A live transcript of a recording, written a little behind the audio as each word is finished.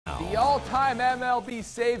The all-time MLB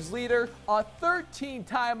saves leader, a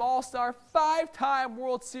 13-time All-Star, 5-time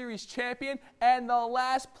World Series champion, and the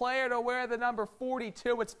last player to wear the number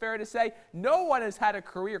 42, it's fair to say no one has had a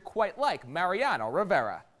career quite like Mariano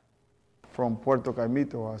Rivera. From Puerto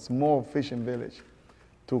Caimito, a small fishing village,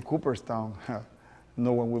 to Cooperstown,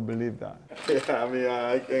 no one would believe that. Yeah, I mean,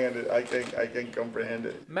 I can't comprehend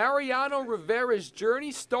it. Mariano Rivera's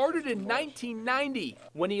journey started in 1990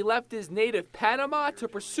 when he left his native Panama to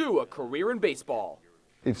pursue a career in baseball.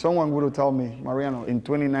 If someone would have told me, Mariano, in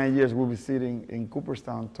 29 years we'll be sitting in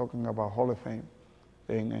Cooperstown talking about Hall of Fame,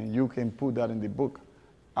 and you can put that in the book,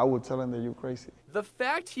 I would tell him that you're crazy. The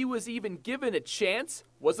fact he was even given a chance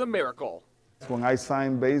was a miracle. When I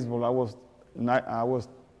signed baseball, I was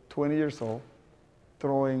 20 years old,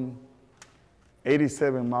 throwing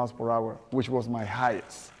 87 miles per hour, which was my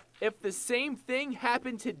highest. If the same thing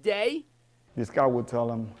happened today, this guy would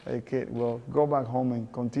tell him, hey kid, well, go back home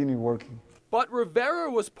and continue working. But Rivera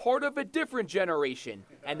was part of a different generation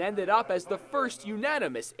and ended up as the first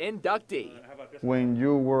unanimous inductee. When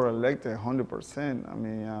you were elected 100%, I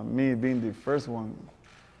mean, me being the first one,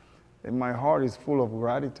 and my heart is full of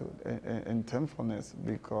gratitude and thankfulness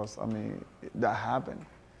because, I mean, that happened.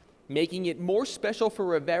 Making it more special for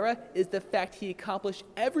Rivera is the fact he accomplished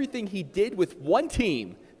everything he did with one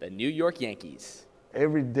team, the New York Yankees.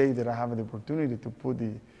 Every day that I have the opportunity to put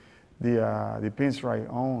the pinstripe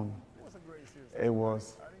on, it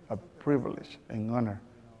was a privilege and honor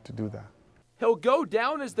to do that. He'll go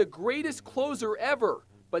down as the greatest closer ever,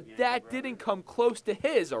 but that didn't come close to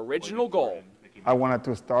his original goal. I wanted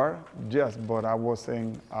to start, but I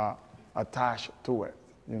wasn't attached to it.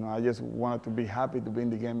 You know, I just wanted to be happy to be in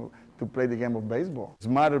the game, to play the game of baseball.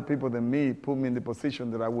 Smarter people than me put me in the position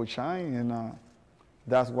that I would shine, and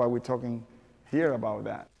that's why we're talking here about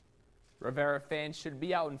that. Rivera fans should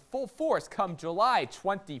be out in full force come July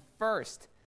 21st.